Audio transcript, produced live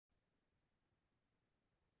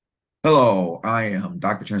Hello, I am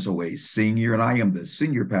Dr. Terrence Oway Sr., and I am the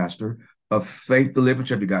senior pastor of Faith the Living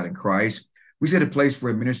Church of God in Christ. We set a place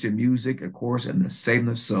for ministry of music, of course, and the saving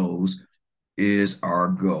of souls is our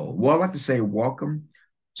goal. Well, I'd like to say welcome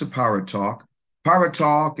to Pirate Talk. Pirate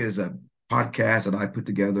Talk is a podcast that I put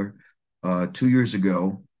together 2 years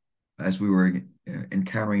ago as we were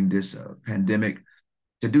encountering this pandemic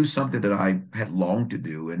to do something that I had longed to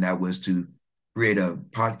do, and that was to create a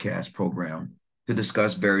podcast program to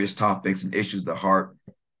discuss various topics and issues of the heart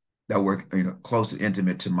that were close and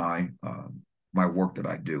intimate to my work that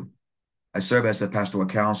I do. I serve as a pastoral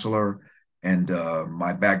counselor, and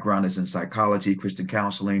my background is in psychology, Christian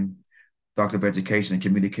counseling, doctor of education, and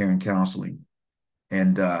community care and counseling.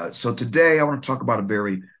 And so today I want to talk about a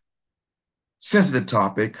very sensitive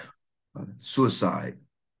topic, suicide.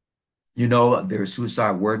 There's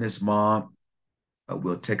Suicide Awareness Month.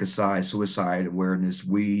 We'll take aside Suicide Awareness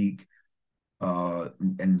Week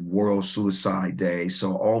and World Suicide Day.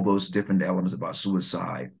 So all those different elements about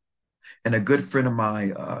suicide. And a good friend of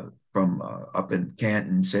mine from up in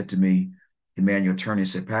Canton said to me, Emmanuel Turney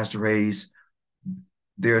said, Pastor Hayes,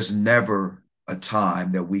 there's never a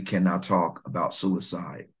time that we cannot talk about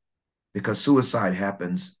suicide because suicide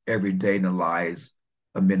happens every day in the lives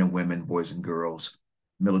of men and women, boys and girls,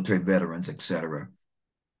 military veterans, etc.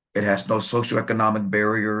 It has no socioeconomic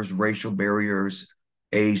barriers, racial barriers,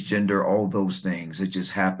 age, gender, all those things. It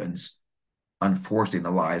just happens, unfortunately, in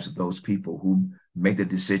the lives of those people who make the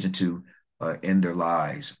decision to end their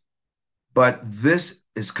lives. But this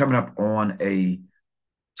is coming up on a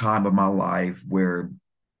time of my life where,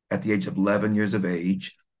 at the age of 11 years of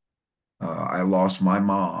age, I lost my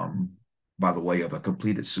mom by the way of a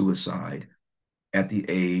completed suicide at the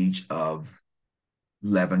age of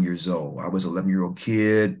 11 years old. I was an 11-year-old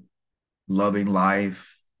kid, loving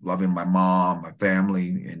life, loving my mom, my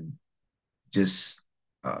family, and just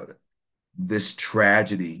this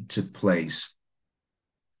tragedy took place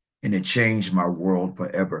and it changed my world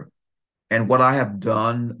forever. And what I have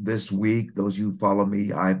done this week, those of you who follow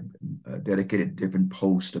me, I've dedicated different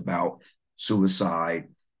posts about suicide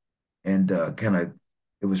and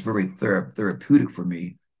it was very therapeutic for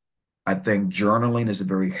me. I think journaling is a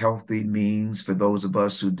very healthy means for those of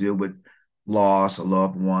us who deal with loss, a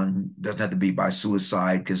loved one. It doesn't have to be by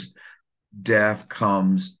suicide because death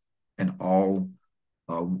comes in all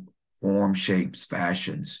uh, form, shapes,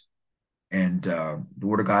 fashions. And the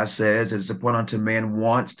word of God says it's appointed unto man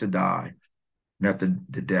wants to die. And after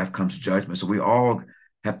the death comes judgment. So we all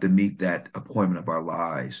have to meet that appointment of our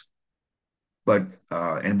lives. But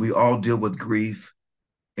and we all deal with grief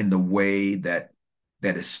in the way that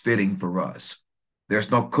is fitting for us. There's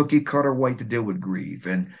no cookie cutter way to deal with grief.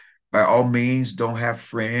 And by all means, don't have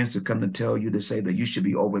friends to come to tell you to say that you should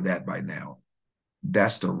be over that by now.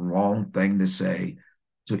 That's the wrong thing to say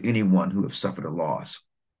to anyone who have suffered a loss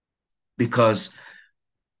because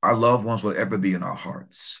our loved ones will ever be in our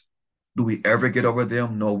hearts. Do we ever get over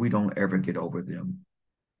them? No, we don't ever get over them.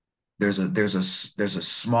 There's a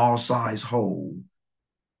small size hole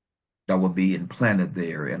that will be implanted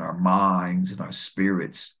there in our minds and our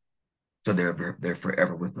spirits, so they're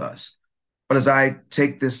forever with us. But as I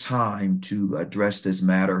take this time to address this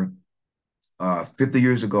matter, 50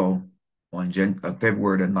 years ago, on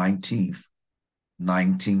February the 19th,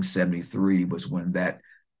 1973, was when that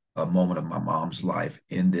moment of my mom's life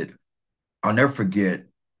ended. I'll never forget.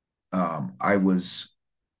 I was,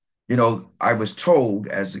 I was told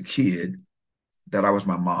as a kid that I was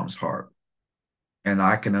my mom's heart. And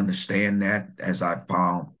I can understand that as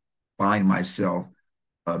find myself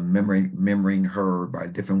remembering her by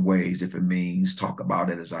different ways, different means, talk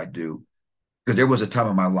about it as I do. Because there was a time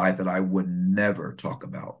in my life that I would never talk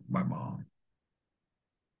about my mom.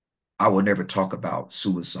 I would never talk about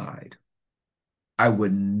suicide. I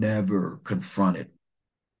would never confront it.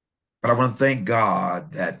 But I want to thank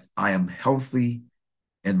God that I am healthy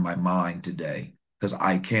in my mind today because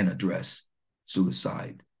I can address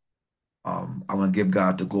suicide. I want to give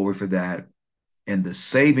God the glory for that and the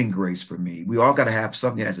saving grace for me. We all got to have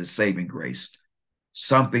something as a saving grace,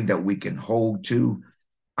 something that we can hold to.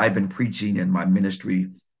 I've been preaching in my ministry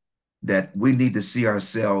that we need to see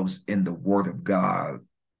ourselves in the Word of God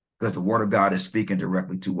because the Word of God is speaking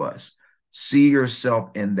directly to us. See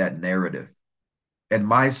yourself in that narrative. And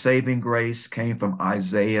my saving grace came from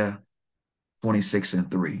Isaiah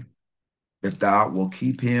 26:3. If thou will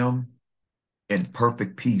keep him in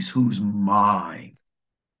perfect peace, whose mind,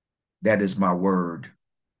 that is my word,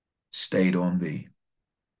 stayed on thee.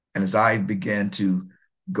 And as I began to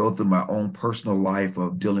go through my own personal life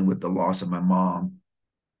of dealing with the loss of my mom,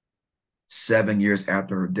 7 years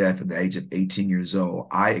after her death at the age of 18 years old,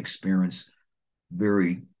 I experienced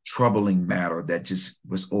very troubling matter that just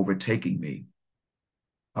was overtaking me.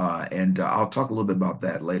 And I'll talk a little bit about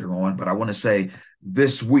that later on. But I want to say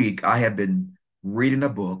this week I have been reading a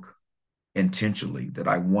book intentionally that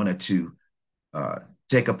I wanted to uh,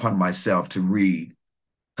 take upon myself to read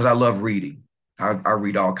because I love reading. I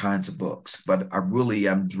read all kinds of books, but I really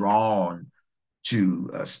am drawn to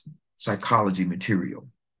psychology material,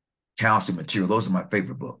 counseling material. Those are my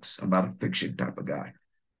favorite books. I'm not a fiction type of guy.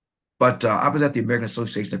 But I was at the American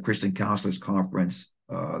Association of Christian Counselors Conference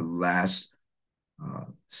last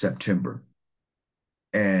September.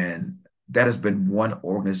 And that has been one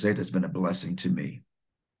organization that's been a blessing to me.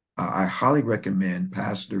 I highly recommend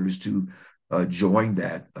pastors to join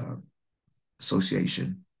that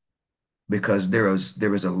association because there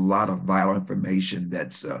is a lot of vital information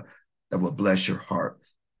that will bless your heart.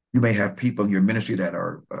 You may have people in your ministry that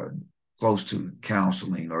are close to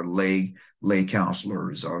counseling or lay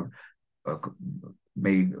counselors or uh,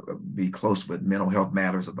 may be close with mental health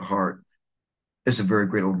matters of the heart. It's a very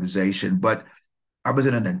great organization. But I was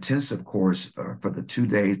in an intensive course for the 2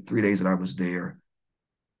 days, 3 days that I was there.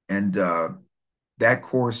 And that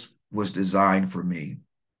course was designed for me.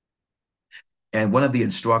 And one of the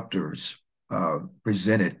instructors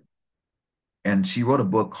presented, and she wrote a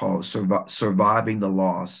book called Surviving the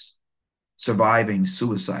Loss, Surviving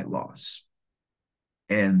Suicide Loss.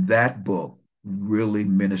 And that book really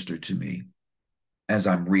ministered to me as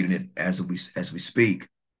I'm reading it as we speak.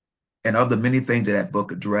 And of the many things that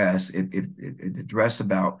book addressed, it addressed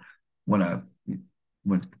about when a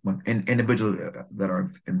when individuals that are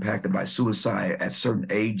impacted by suicide at certain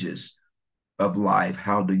ages of life,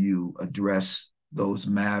 how do you address those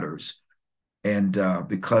matters? And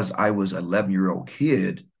because I was an 11-year-old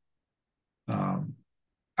kid, I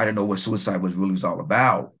didn't know what suicide was all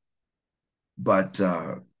about. But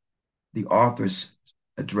the authors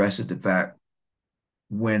addresses the fact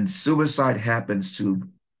when suicide happens to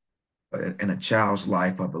in a child's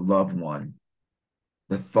life of a loved one,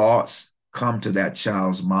 the thoughts come to that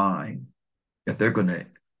child's mind that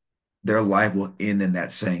their life will end in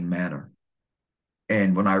that same manner.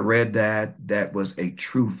 And when I read that, that was a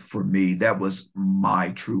truth for me. That was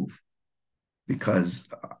my truth because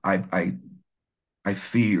I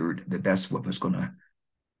feared that that's what was going to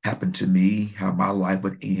happen to me, how my life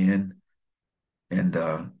would end. And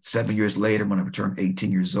 7 years later, when I turned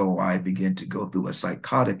 18 years old, I began to go through a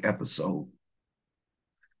psychotic episode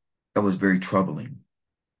that was very troubling.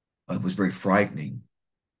 It was very frightening.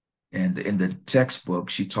 And in the textbook,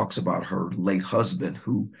 she talks about her late husband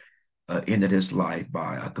who ended his life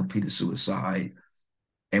by a completed suicide.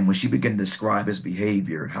 And when she began to describe his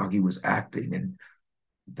behavior, how he was acting, and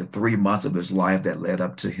the 3 months of his life that led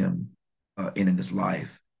up to him ending his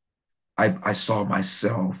life, I saw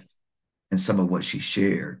myself in some of what she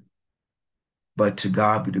shared. But to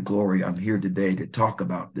God be the glory, I'm here today to talk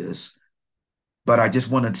about this. But I just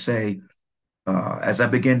want to say, as I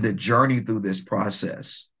began to journey through this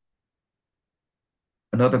process,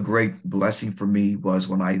 another great blessing for me was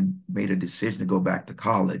when I made a decision to go back to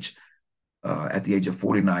college at the age of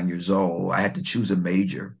 49 years old. I had to choose a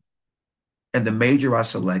major. And the major I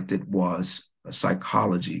selected was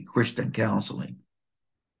psychology, Christian counseling.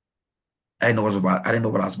 I didn't know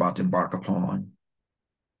what I was about to embark upon,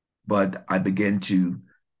 but I began to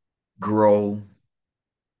grow.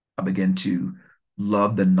 I began to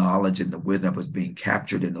love the knowledge and the wisdom that was being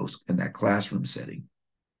captured in that classroom setting.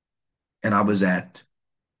 And I was at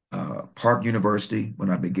Park University when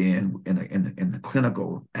I began in the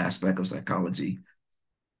clinical aspect of psychology,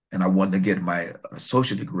 and I wanted to get my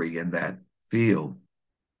associate degree in that field.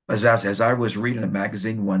 As I was reading a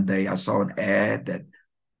magazine one day, I saw an ad that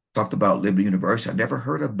talked about Liberty University. I never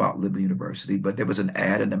heard about Liberty University, but there was an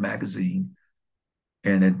ad in the magazine,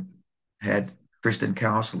 and it had Christian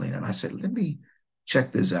counseling, and I said, let me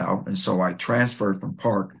check this out. And so I transferred from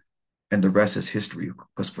Park, and the rest is history,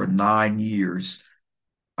 because for 9 years,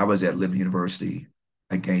 I was at Liberty University.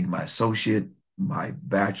 I gained my associate, my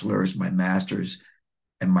bachelor's, my master's,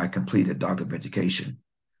 and my completed doctorate of education.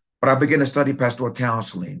 But I began to study pastoral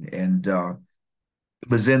counseling, and it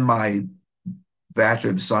was in my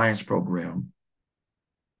Bachelor of Science program.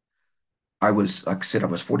 Like I said, I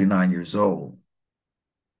was 49 years old,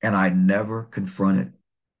 and I never confronted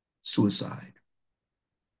suicide.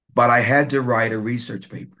 But I had to write a research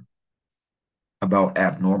paper about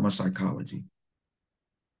abnormal psychology.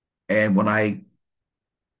 And when I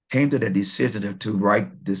came to the decision to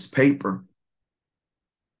write this paper,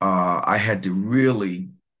 I had to really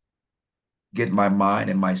get my mind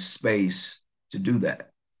and my space to do that.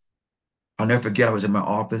 I'll never forget, I was in my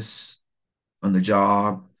office on the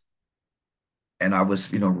job, And I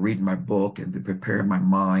was, reading my book and preparing my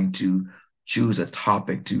mind to choose a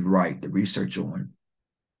topic to write the research on.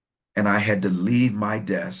 And I had to leave my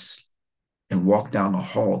desk and walk down the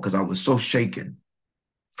hall because I was so shaken,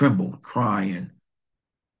 trembled, crying,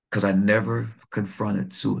 because I never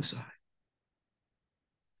confronted suicide.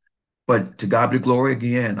 But to God be the glory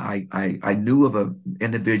again, I knew of an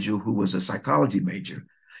individual who was a psychology major.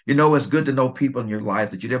 It's good to know people in your life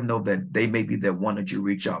that you never know that they may be that one that you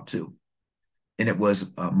reach out to. And it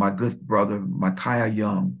was my good brother, Micaiah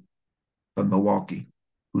Young from Milwaukee,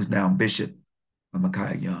 who's now Bishop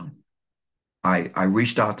Micaiah Young. I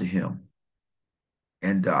reached out to him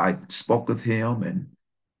and I spoke with him, and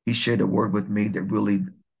he shared a word with me that really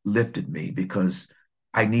lifted me because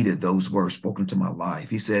I needed those words spoken to my life.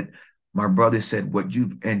 He said, my brother said, what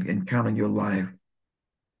you've encountered in your life,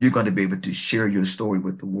 you're going to be able to share your story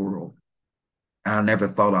with the world. And I never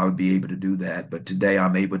thought I would be able to do that, but today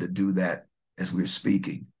I'm able to do that as we're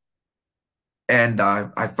speaking. And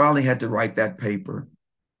I finally had to write that paper.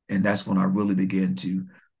 And that's when I really began to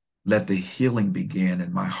let the healing begin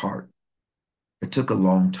in my heart. It took a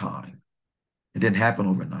long time. It didn't happen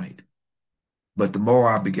overnight. But the more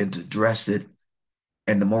I began to address it,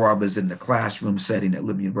 and the more I was in the classroom setting at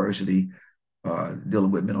Liberty University,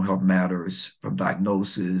 dealing with mental health matters, from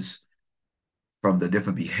diagnosis, from the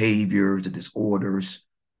different behaviors, the disorders,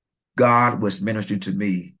 God was ministering to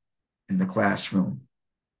me in the classroom.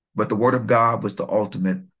 But the word of God was the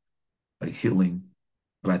ultimate healing.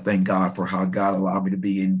 But I thank God for how God allowed me to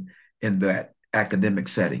be in that academic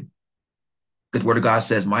setting. Because the word of God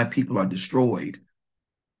says, my people are destroyed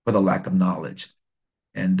for the lack of knowledge.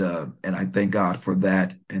 And I thank God for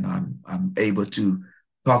that. And I'm able to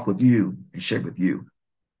talk with you and share with you.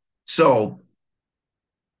 So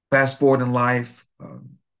fast forward in life,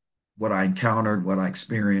 what I encountered, what I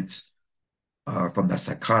experienced from that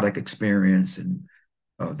psychotic experience and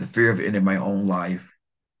the fear of it in my own life,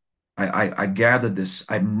 I gathered this,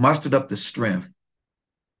 I mustered up the strength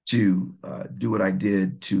to do what I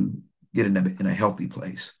did to get in a healthy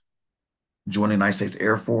place. Joining the United States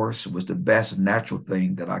Air Force was the best natural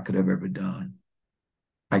thing that I could have ever done.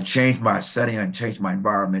 I changed my setting, I changed my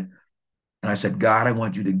environment, and I said, God, I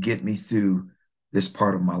want you to get me through this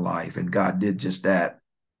part of my life. And God did just that.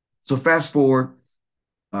 So fast forward,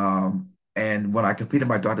 and when I completed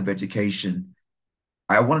my doctorate of education,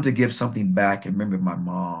 I wanted to give something back and remember my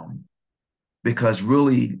mom. Because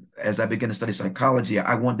really, as I began to study psychology,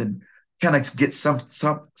 I wanted to kind of get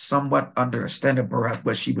somewhat understanding perhaps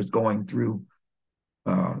what she was going through,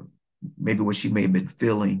 uh, maybe what she may have been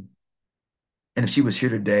feeling. And if she was here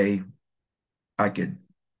today, I could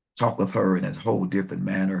talk with her in a whole different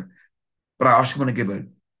manner. But I also want to give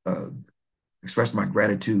express my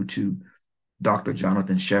gratitude to Dr.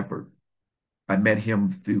 Jonathan Shepard. I met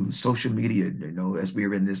him through social media, as we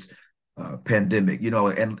were in this pandemic,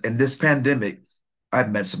 and in this pandemic,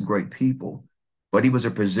 I've met some great people, but he was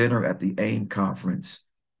a presenter at the AIM conference,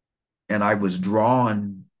 and I was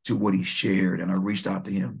drawn to what he shared, and I reached out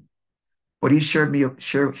to him. But he shared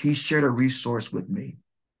a resource with me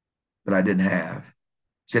that I didn't have.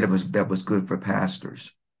 He said that was good for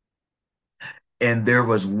pastors. And there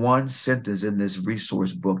was one sentence in this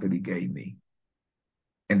resource book that he gave me,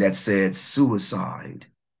 and that said, suicide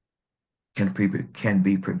can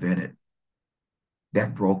be prevented.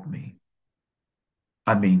 That broke me.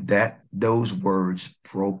 I mean, those words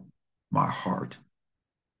broke my heart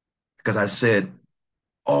because I said,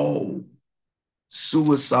 oh,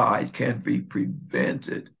 suicide can be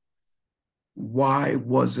prevented. Why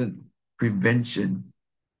wasn't prevention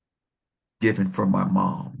given for my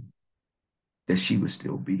mom that she would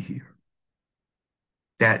still be here?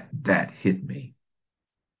 That hit me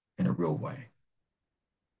in a real way.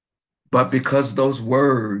 But because those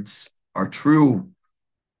words are true,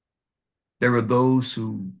 there are those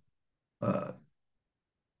who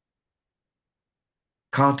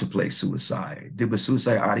contemplate suicide, deal with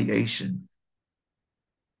suicide ideation,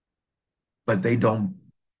 but they don't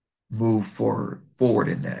move forward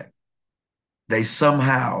in that. They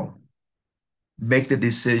somehow make the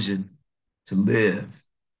decision to live.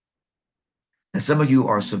 And some of you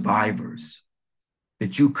are survivors,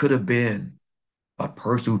 that you could have been a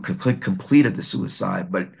person who completed the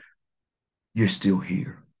suicide, but you're still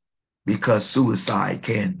here because suicide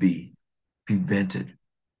can be prevented.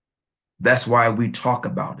 That's why we talk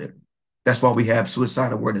about it. That's why we have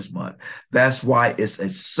Suicide Awareness Month. That's why it's a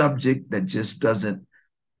subject that just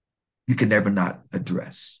you can never not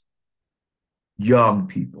address. Young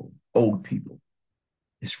people, old people,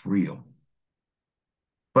 it's real.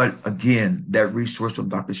 But again, that resource from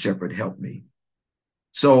Dr. Shepard helped me.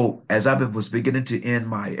 So as I was beginning to end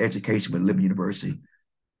my education with Liberty University,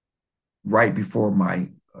 right before my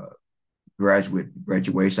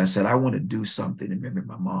graduation, I said, I want to do something to remember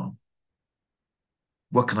my mom.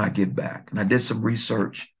 What can I give back? And I did some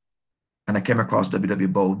research and I came across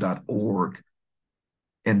www.bold.org.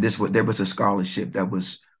 And there was a scholarship that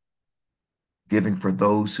was given for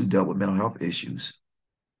those who dealt with mental health issues.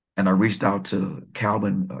 And I reached out to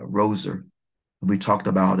Calvin Roser, and we talked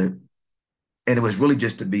about it. And it was really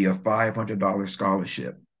just to be a $500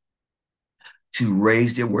 scholarship to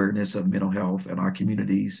raise the awareness of mental health in our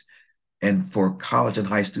communities and for college and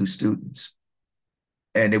high school students.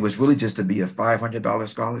 And it was really just to be a $500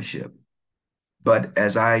 scholarship. But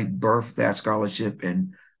as I birthed that scholarship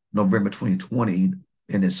in November 2020,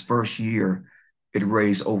 in its first year, it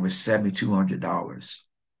raised over $7,200.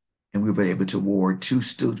 And we were able to award two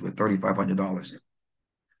students with $3,500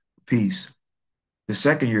 apiece. The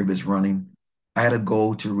second year of its running, I had a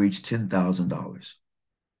goal to reach $10,000.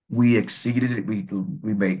 We exceeded it. We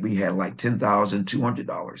had like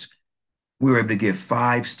 $10,200. We were able to give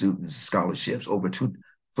 5 students scholarships over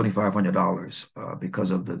 $2,500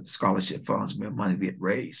 because of the scholarship funds, money we had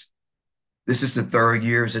raised. This is the third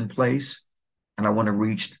year in place, and I want to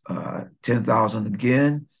reach 10,000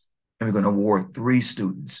 again, and we're going to award 3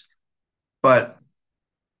 students. But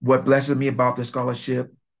what blesses me about this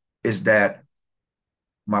scholarship is that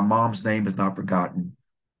my mom's name is not forgotten.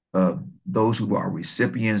 Those who are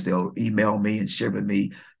recipients, they'll email me and share with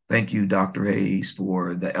me, thank you, Dr. Hayes,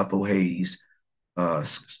 for the Ethel Hayes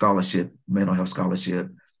scholarship, mental health scholarship.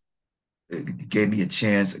 It gave me a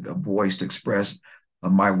chance, a voice to express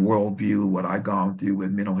my worldview, what I've gone through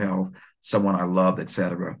with mental health, someone I loved,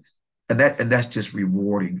 etc. And that's just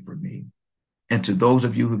rewarding for me. And to those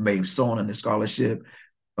of you who may have sown in the scholarship,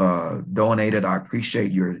 donated, I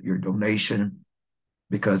appreciate your donation,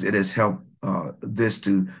 because it has helped this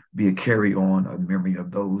to be a carry on of memory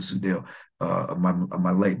of those who deal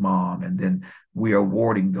my late mom. And then we are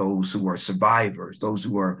awarding those who are survivors, those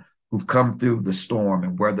who've come through the storm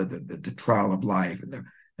and weathered the trial of life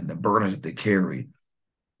and the burdens that they carry.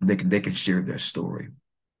 They can share their story.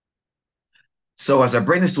 So as I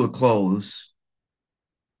bring this to a close,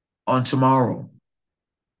 on tomorrow,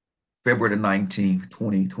 February the 19th,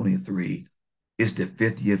 2023, is the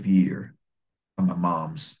 50th year of my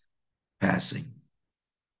mom's passing.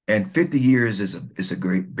 And 50 years is a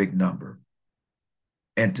great big number.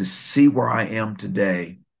 And to see where I am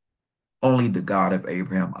today, only the God of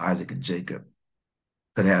Abraham, Isaac, and Jacob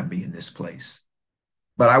could have me in this place.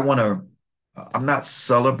 But I'm not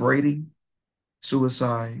celebrating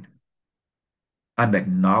suicide. I'm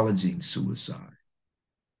acknowledging suicide.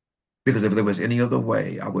 Because if there was any other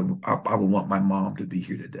way, I would want my mom to be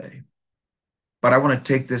here today. But I want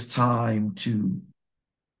to take this time to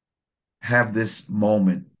have this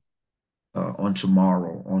moment on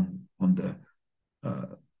tomorrow, on the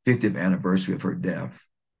 50th anniversary of her death,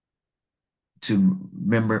 to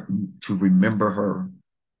remember her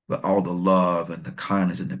with all the love and the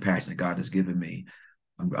kindness and the passion that God has given me.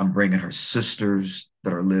 I'm bringing her sisters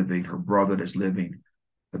that are living, her brother that's living,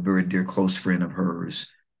 a very dear close friend of hers,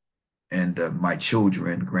 and my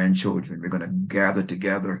children, grandchildren. We're going to gather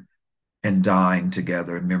together and dine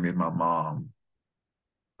together in memory of my mom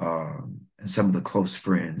and some of the close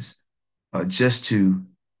friends, just to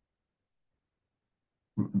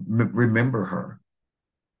remember her.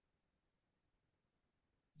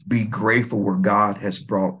 Be grateful where God has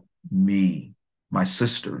brought me, my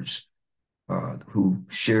sisters who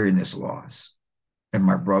share in this loss, and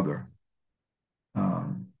my brother.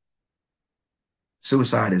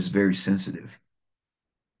 Suicide is very sensitive,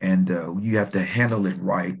 and you have to handle it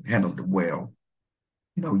right, handle it well.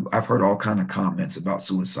 You know, I've heard all kind of comments about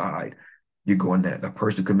suicide. You're going that a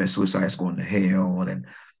person who commits suicide is going to hell, and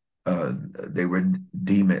they were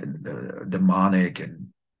demonic, and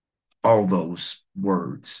all those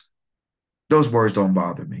words. Those words don't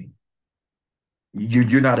bother me.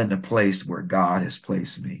 You're not in the place where God has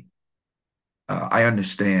placed me. I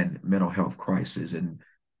understand mental health crisis and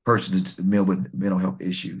persons with mental health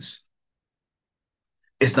issues.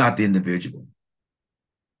 It's not the individual.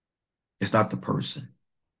 It's not the person.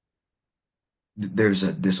 There's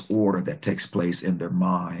a disorder that takes place in their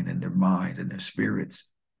mind and their minds and their spirits.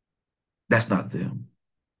 That's not them.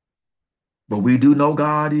 But we do know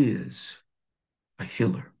God is a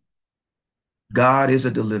healer. God is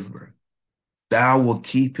a deliverer. Thou will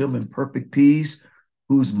keep him in perfect peace,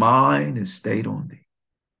 whose mind is stayed on thee.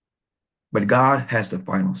 But God has the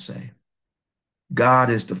final say. God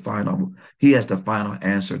is he has the final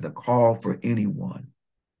answer, the call for anyone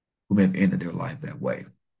who may have ended their life that way.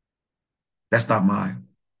 That's not my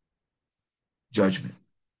judgment.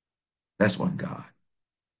 That's one God.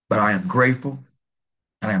 But I am grateful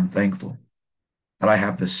and I am thankful that I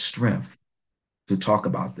have the strength to talk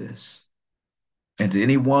about this. And to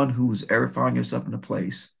anyone who's ever found yourself in a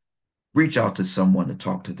place, reach out to someone to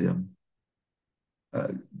talk to them.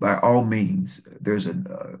 By all means, there's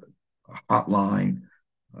a hotline,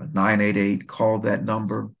 988, call that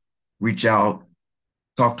number, reach out,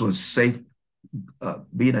 talk to a safe,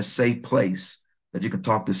 be in a safe place that you can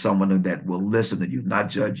talk to someone that will listen to you, not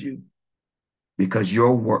judge you, because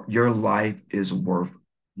your life is worth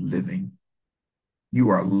living. You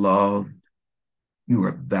are loved, you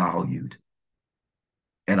are valued.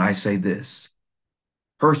 And I say this,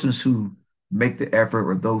 persons who make the effort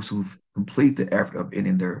or those who complete the effort of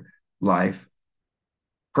ending their life,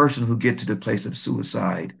 persons who get to the place of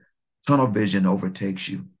suicide, tunnel vision overtakes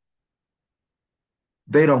you.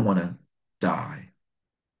 They don't want to die.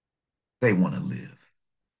 They want to live.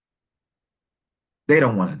 They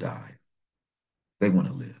don't want to die. They want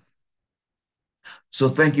to live. So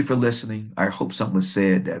thank you for listening. I hope something was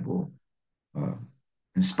said that will uh,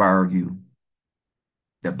 inspire you,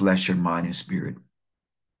 that bless your mind and spirit.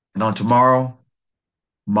 And on tomorrow,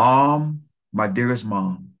 Mom, my dearest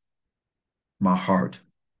mom, my heart,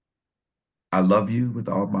 I love you with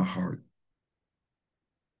all my heart.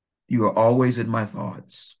 You are always in my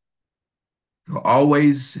thoughts. You're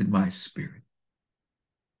always in my spirit.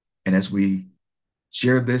 And as we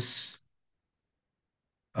share this,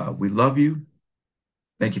 we love you.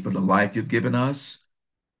 Thank you for the life you've given us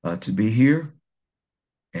to be here.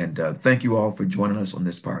 And thank you all for joining us on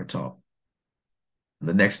this Power Talk.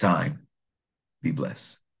 The next time, be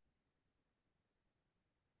blessed.